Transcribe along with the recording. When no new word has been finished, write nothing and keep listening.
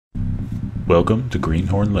Welcome to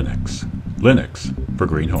Greenhorn Linux. Linux for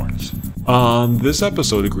greenhorns. On this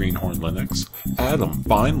episode of Greenhorn Linux, Adam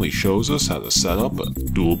finally shows us how to set up a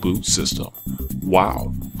dual boot system.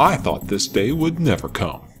 Wow, I thought this day would never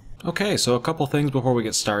come. Okay, so a couple things before we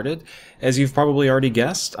get started. As you've probably already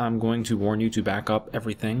guessed, I'm going to warn you to back up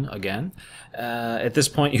everything again. At this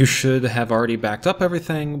point, you should have already backed up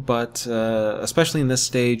everything, but especially in this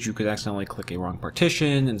stage, you could accidentally click a wrong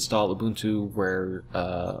partition, install Ubuntu where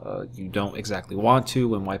you don't exactly want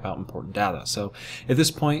to, and wipe out important data. So at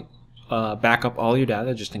this point, back up all your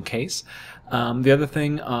data just in case. The other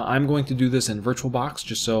thing, I'm going to do this in VirtualBox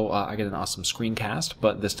just so I get an awesome screencast,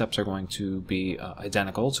 but the steps are going to be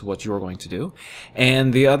identical to what you're going to do.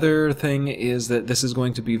 And the other thing is that this is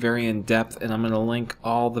going to be very in-depth, and I'm going to link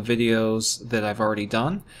all the videos that I've already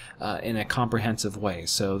done in a comprehensive way.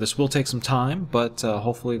 So this will take some time, but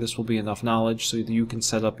hopefully this will be enough knowledge so that you can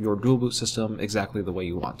set up your dual boot system exactly the way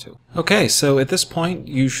you want to. Okay, so at this point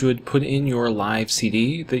you should put in your live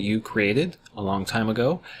CD that you created a long time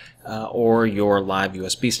ago. Or your live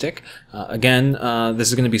USB stick. Again, this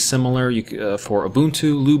is going to be similar for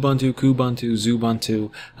Ubuntu, Lubuntu, Kubuntu,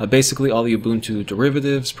 Xubuntu. Basically, all the Ubuntu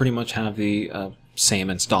derivatives pretty much have the same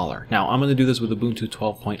installer. Now, I'm going to do this with Ubuntu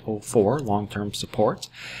 12.04 long-term support,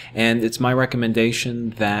 and it's my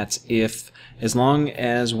recommendation that as long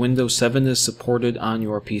as Windows 7 is supported on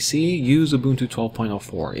your PC, use Ubuntu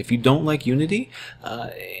 12.04. If you don't like Unity,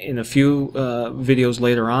 in a few videos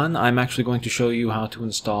later on, I'm actually going to show you how to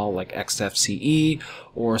install like XFCE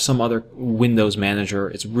or some other Windows manager.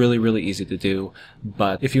 It's really, really easy to do.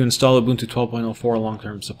 But if you install Ubuntu 12.04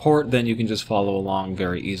 long-term support, then you can just follow along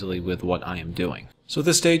very easily with what I am doing. So at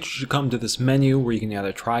this stage, you should come to this menu where you can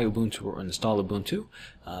either try Ubuntu or install Ubuntu.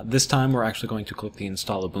 This time, we're actually going to click the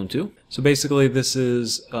Install Ubuntu. So basically, this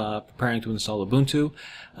is preparing to install Ubuntu.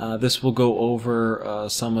 This will go over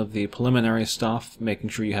some of the preliminary stuff, making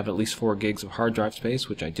sure you have at least 4 gigs of hard drive space,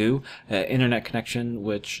 which I do. Internet connection,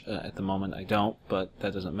 which at the moment I don't, but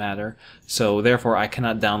that doesn't matter. So therefore, I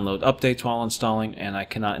cannot download updates while installing, and I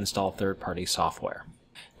cannot install third-party software.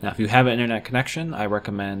 Now, if you have an internet connection, I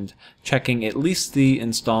recommend checking at least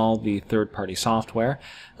install the third-party software.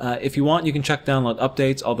 If you want, you can check download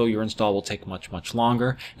updates, although your install will take much, much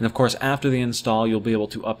longer. And of course, after the install, you'll be able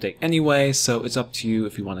to update anyway, so it's up to you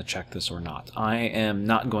if you want to check this or not. I am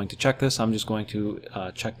not going to check this. I'm just going to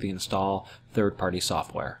check the install third-party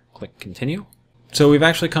software. Click Continue. So we've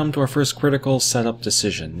actually come to our first critical setup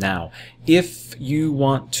decision. Now, if you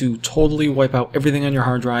want to totally wipe out everything on your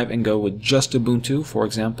hard drive and go with just Ubuntu, for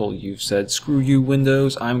example, you've said, screw you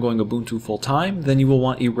Windows, I'm going Ubuntu full time, then you will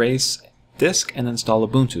want erase disk and install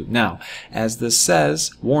Ubuntu. Now, as this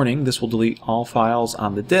says, warning, this will delete all files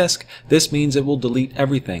on the disk. This means it will delete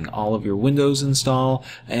everything, all of your Windows install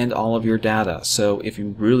and all of your data. So if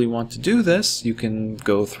you really want to do this, you can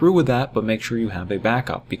go through with that, but make sure you have a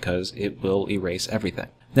backup because it will erase everything.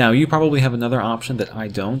 Now, you probably have another option that I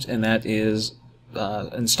don't, and that is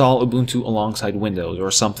install Ubuntu alongside Windows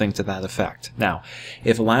or something to that effect. Now,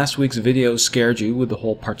 if last week's video scared you with the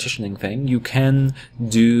whole partitioning thing, you can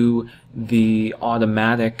do the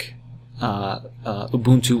automatic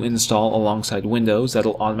Ubuntu install alongside Windows.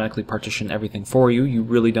 That'll automatically partition everything for you. You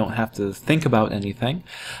really don't have to think about anything.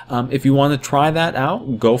 If you want to try that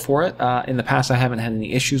out, go for it. In the past, I haven't had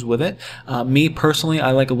any issues with it. Me personally,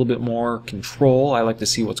 I like a little bit more control. I like to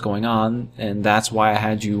see what's going on, and that's why I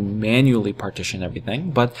had you manually partition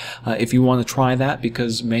everything. But if you want to try that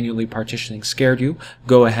because manually partitioning scared you,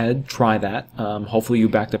 go ahead, try that. Hopefully you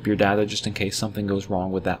backed up your data just in case something goes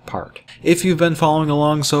wrong with that part. If you've been following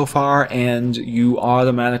along so far and you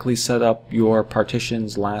automatically set up your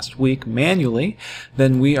partitions last week manually,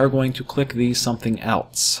 then we are going to click the something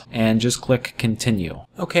else and just click continue.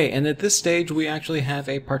 Okay, and at this stage we actually have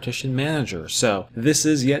a partition manager. So this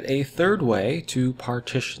is yet a third way to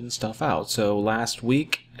partition stuff out. So last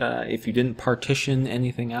week, if you didn't partition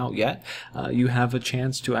anything out yet, you have a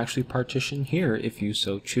chance to actually partition here if you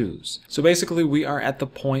so choose. So basically we are at the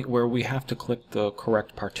point where we have to click the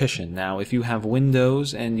correct partition. Now if you have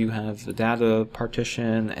Windows and you have the data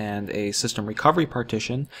partition and a system recovery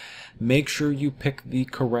partition, make sure you pick the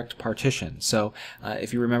correct partition. So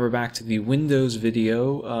if you remember back to the Windows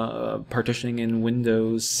video, partitioning in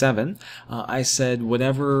Windows 7, I said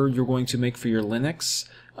whatever you're going to make for your Linux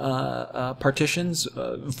partitions,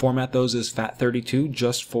 format those as FAT32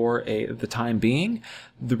 just for the time being.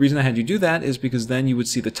 The reason I had you do that is because then you would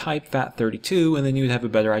see the type FAT32 and then you would have a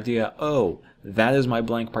better idea, oh, that is my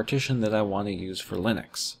blank partition that I want to use for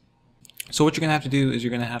Linux. So what you're going to have to do is you're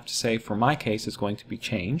going to have to say, for my case, it's going to be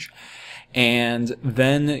change. And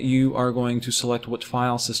then you are going to select what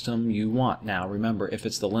file system you want. Now remember, if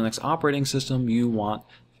it's the Linux operating system, you want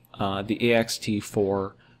the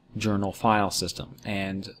ext4 journal file system.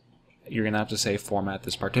 And you're going to have to say format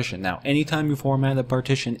this partition. Now anytime you format a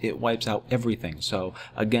partition, it wipes out everything. So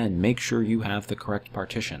again, make sure you have the correct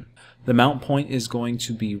partition. The mount point is going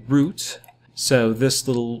to be root. So this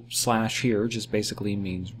little slash here just basically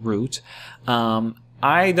means root.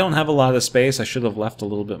 I don't have a lot of space. I should have left a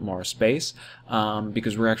little bit more space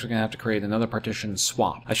because we're actually going to have to create another partition,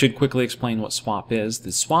 swap. I should quickly explain what swap is.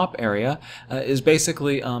 The swap area is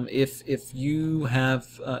basically if you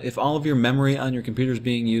have if all of your memory on your computer is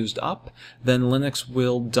being used up, then Linux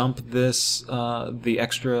will dump this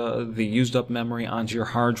the used up memory onto your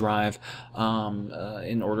hard drive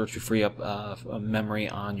in order to free up memory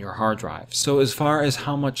on your hard drive. So as far as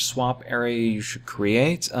how much swap area you should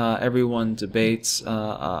create, everyone debates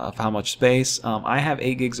of how much space. I have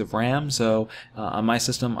 8 gigs of RAM, so on my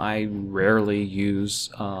system I rarely use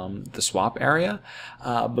the swap area,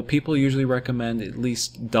 but people usually recommend at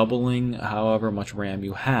least doubling however much RAM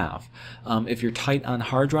you have. If you're tight on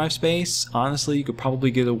hard drive space, honestly you could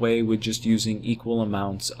probably get away with just using equal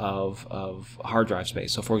amounts of hard drive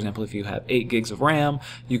space. So for example, if you have 8 gigs of RAM,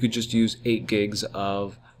 you could just use 8 gigs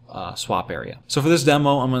of swap area. So for this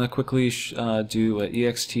demo, I'm going to quickly do an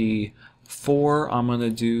ext4. I'm going to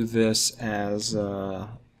do this as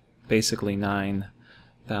basically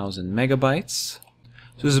 9,000 megabytes.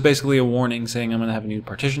 So this is basically a warning saying I'm going to have a new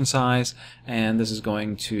partition size, and this is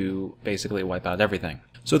going to basically wipe out everything.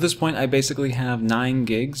 So at this point I basically have 9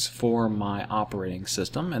 gigs for my operating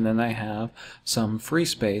system, and then I have some free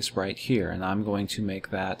space right here, and I'm going to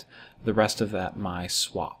make that, the rest of that, my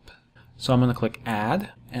swap. So I'm going to click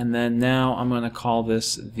add, and then now I'm going to call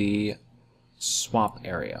this the swap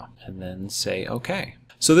area, and then say OK.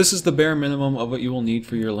 So this is the bare minimum of what you will need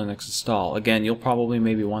for your Linux install. Again, you'll probably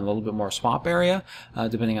maybe want a little bit more swap area,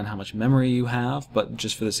 depending on how much memory you have, but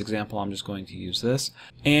just for this example, I'm just going to use this.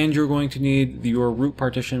 And you're going to need your root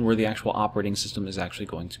partition where the actual operating system is actually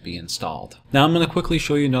going to be installed. Now I'm going to quickly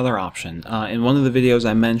show you another option. In one of the videos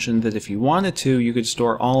I mentioned that if you wanted to, you could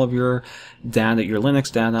store all of your data, your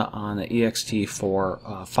Linux data, on an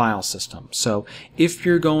ext4 file system. So if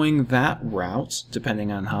you're going that route,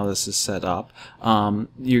 depending on how this is set up,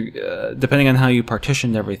 depending on how you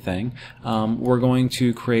partitioned everything, we're going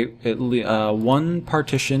to create at least one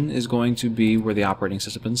partition is going to be where the operating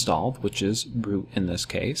system is installed, which is root in this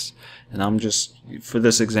case. And I'm just, for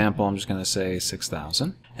this example, I'm just going to say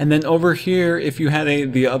 6,000. And then over here, if you had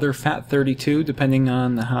the other FAT32, depending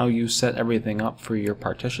on how you set everything up for your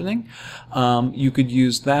partitioning, you could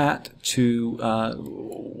use that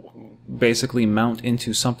to basically mount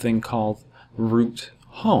into something called root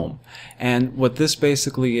home. And what this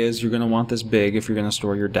basically is, you're going to want this big if you're going to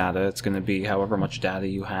store your data. It's going to be however much data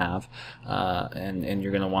you have, and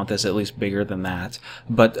you're going to want this at least bigger than that.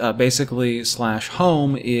 But basically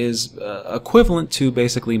 /home is equivalent to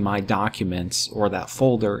basically my documents or that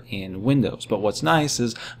folder in Windows. But what's nice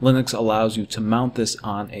is Linux allows you to mount this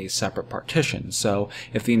on a separate partition. So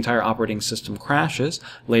if the entire operating system crashes,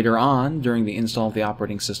 later on during the install of the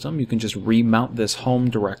operating system, you can just remount this home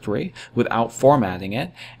directory without formatting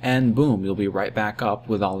it, and boom, you'll be right back up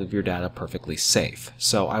with all of your data perfectly safe.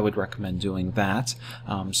 So I would recommend doing that.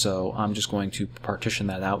 So I'm just going to partition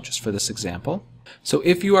that out just for this example. So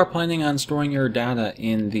if you are planning on storing your data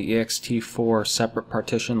in the ext4 separate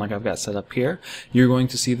partition like I've got set up here, you're going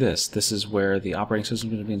to see this. This is where the operating system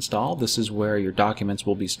is going to be installed. This is where your documents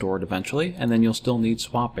will be stored eventually, and then you'll still need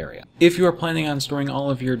swap area. If you are planning on storing all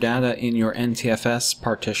of your data in your NTFS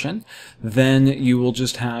partition, then you will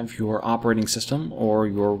just have your operating system or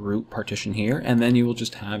your root partition here, and then you will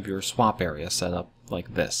just have your swap area set up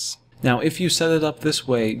like this. Now, if you set it up this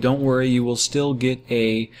way, don't worry, you will still get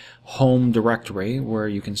a home directory where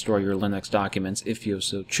you can store your Linux documents if you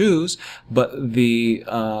so choose, but the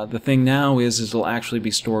thing now is it'll actually be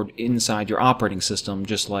stored inside your operating system,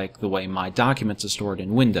 just like the way My Documents is stored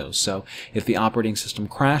in Windows. So if the operating system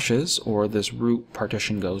crashes or this root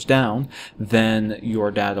partition goes down, then your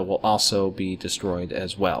data will also be destroyed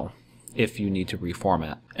as well if you need to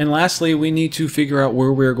reformat. And lastly, we need to figure out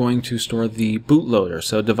where we're going to store the bootloader,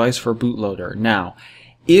 so device for bootloader. Now,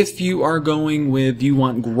 If you are going with, you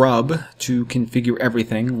want Grub to configure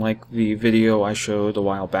everything, like the video I showed a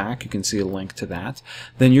while back, you can see a link to that,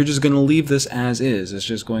 then you're just going to leave this as is. It's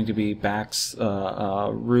just going to be backs,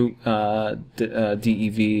 root,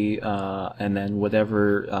 DEV, and then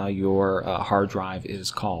whatever your hard drive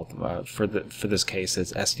is called. For this case,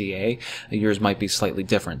 it's SDA. Yours might be slightly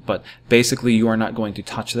different, but basically you are not going to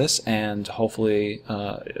touch this, and hopefully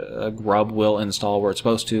Grub will install where it's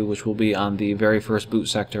supposed to, which will be on the very first boot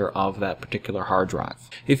sector of that particular hard drive.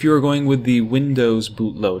 If you are going with the Windows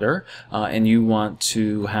bootloader and you want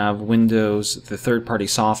to have Windows, the third-party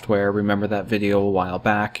software, remember that video a while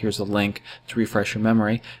back, here's a link to refresh your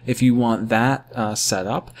memory. If you want that set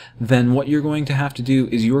up, then what you're going to have to do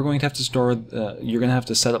is you're going to have to store, you're going to have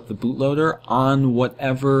to set up the bootloader on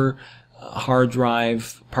whatever hard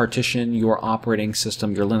drive partition your operating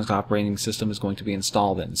system, your Linux operating system, is going to be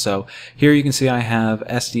installed in. So here you can see I have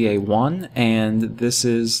SDA1, and this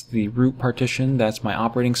is the root partition. That's my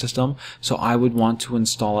operating system. So I would want to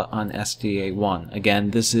install it on SDA1.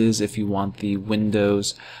 Again, this is if you want the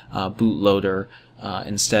Windows bootloader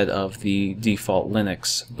instead of the default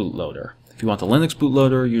Linux bootloader. If you want the Linux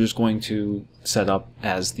bootloader, you're just going to set up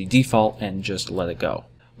as the default and just let it go.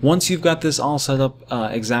 Once you've got this all set up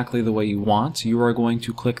exactly the way you want, you are going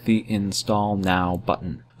to click the Install Now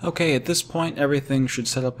button. Okay, at this point everything should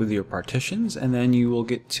set up with your partitions, and then you will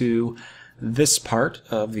get to this part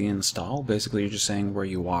of the install. Basically you're just saying where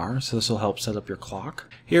you are, so this will help set up your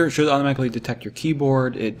clock. Here it should automatically detect your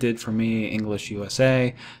keyboard. It did for me, English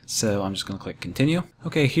USA, so I'm just going to click Continue.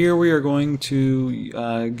 Okay, here we are going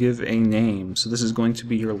to give a name. So this is going to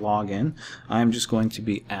be your login. I'm just going to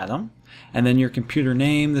be Adam. And then your computer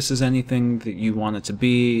name, this is anything that you want it to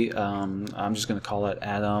be. I'm just going to call it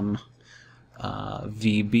Adam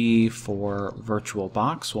VB for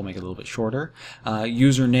VirtualBox. We'll make it a little bit shorter.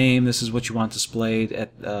 Username, this is what you want displayed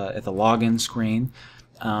at the login screen.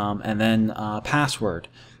 And then password.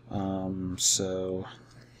 So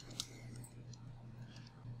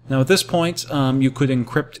now at this point, you could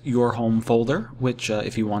encrypt your home folder, which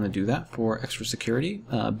if you want to do that for extra security,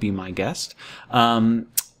 be my guest.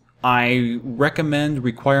 I recommend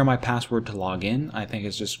require my password to log in. I think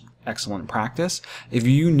it's just excellent practice. If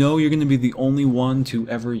you know you're going to be the only one to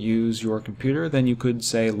ever use your computer, then you could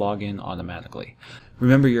say log in automatically.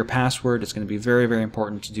 Remember your password. It's going to be very, very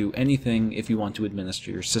important to do anything if you want to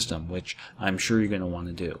administer your system, which I'm sure you're going to want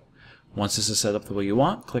to do. Once this is set up the way you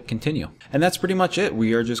want, click Continue. And that's pretty much it.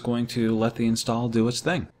 We are just going to let the install do its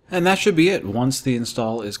thing. And that should be it. Once the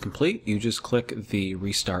install is complete, you just click the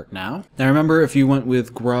Restart Now. Now remember, if you went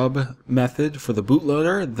with Grub method for the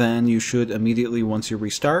bootloader, then you should immediately, once you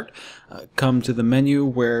restart, come to the menu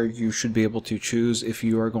where you should be able to choose if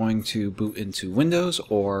you are going to boot into Windows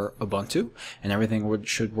or Ubuntu, and everything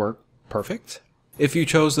should work perfect. If you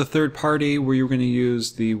chose the third party where you're going to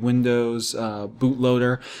use the Windows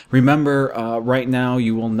bootloader, remember right now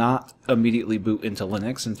you will not immediately boot into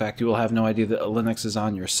Linux. In fact, you will have no idea that Linux is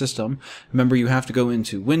on your system. Remember, you have to go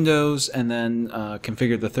into Windows and then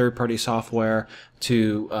configure the third party software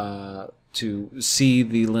to see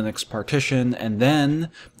the Linux partition, and then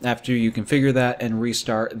after you configure that and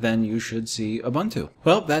restart, then you should see Ubuntu.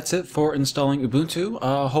 Well, that's it for installing Ubuntu.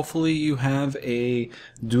 Hopefully you have a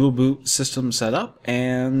dual boot system set up,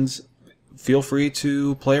 and feel free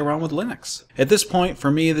to play around with Linux. At this point, for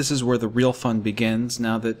me, this is where the real fun begins.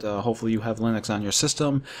 Now that hopefully you have Linux on your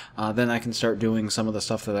system, then I can start doing some of the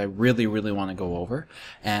stuff that I really, really want to go over,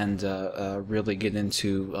 and really get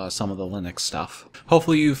into some of the Linux stuff.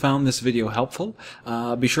 Hopefully you found this video helpful.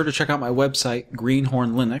 Be sure to check out my website,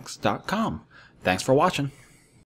 greenhornlinux.com. Thanks for watching.